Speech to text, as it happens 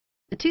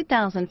The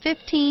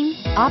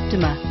 2015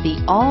 Optima.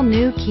 The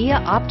all-new Kia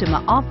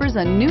Optima offers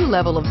a new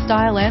level of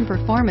style and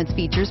performance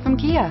features from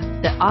Kia.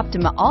 The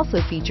Optima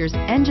also features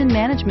engine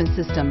management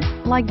systems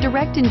like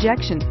direct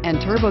injection and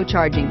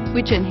turbocharging,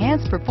 which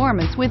enhance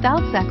performance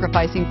without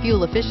sacrificing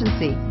fuel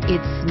efficiency.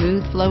 Its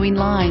smooth flowing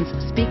lines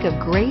speak of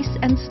grace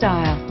and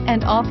style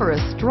and offer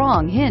a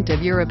strong hint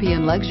of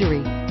European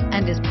luxury,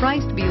 and is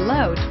priced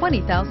below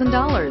 $20,000.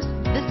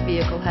 This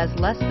vehicle has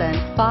less than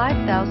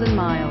 5,000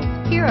 miles.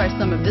 Here are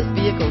some of this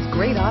vehicle's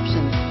great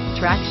options: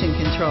 traction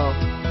control,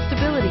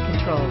 stability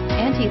control,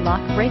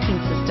 anti-lock braking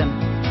system,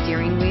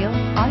 steering wheel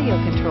audio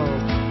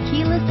controls,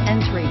 keyless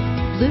entry,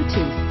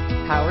 Bluetooth,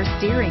 power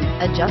steering,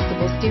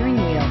 adjustable steering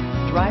wheel,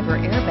 driver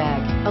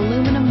airbag,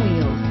 aluminum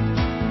wheels.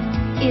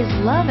 Is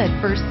love at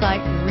first sight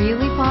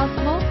really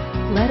possible?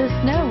 Let us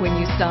know when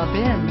you stop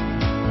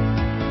in.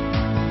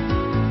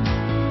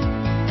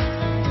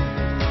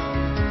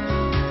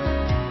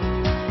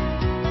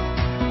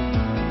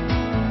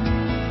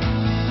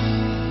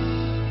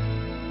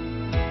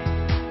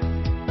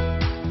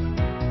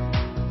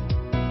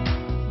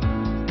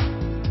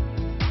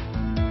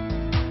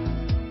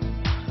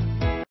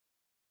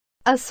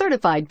 A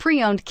certified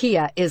pre-owned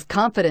Kia is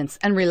confidence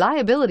and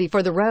reliability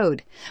for the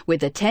road.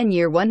 With a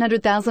 10-year,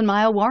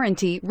 100,000-mile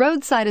warranty,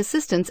 roadside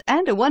assistance,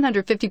 and a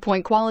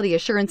 150-point quality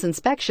assurance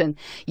inspection,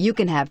 you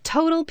can have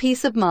total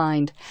peace of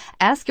mind.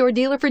 Ask your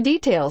dealer for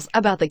details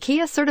about the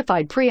Kia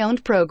Certified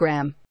Pre-Owned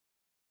program.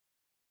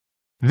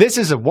 This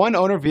is a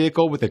one-owner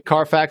vehicle with a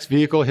Carfax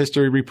Vehicle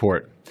History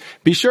Report.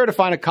 Be sure to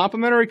find a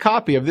complimentary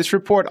copy of this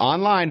report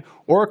online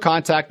or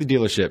contact the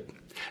dealership.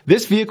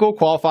 This vehicle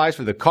qualifies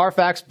for the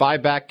Carfax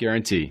Buyback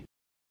Guarantee.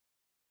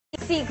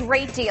 See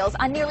great deals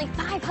on nearly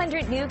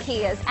 500 new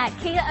Kias at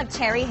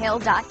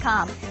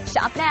KiaofCherryHill.com.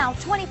 Shop now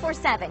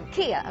 24/7,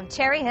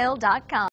 KiaofCherryHill.com.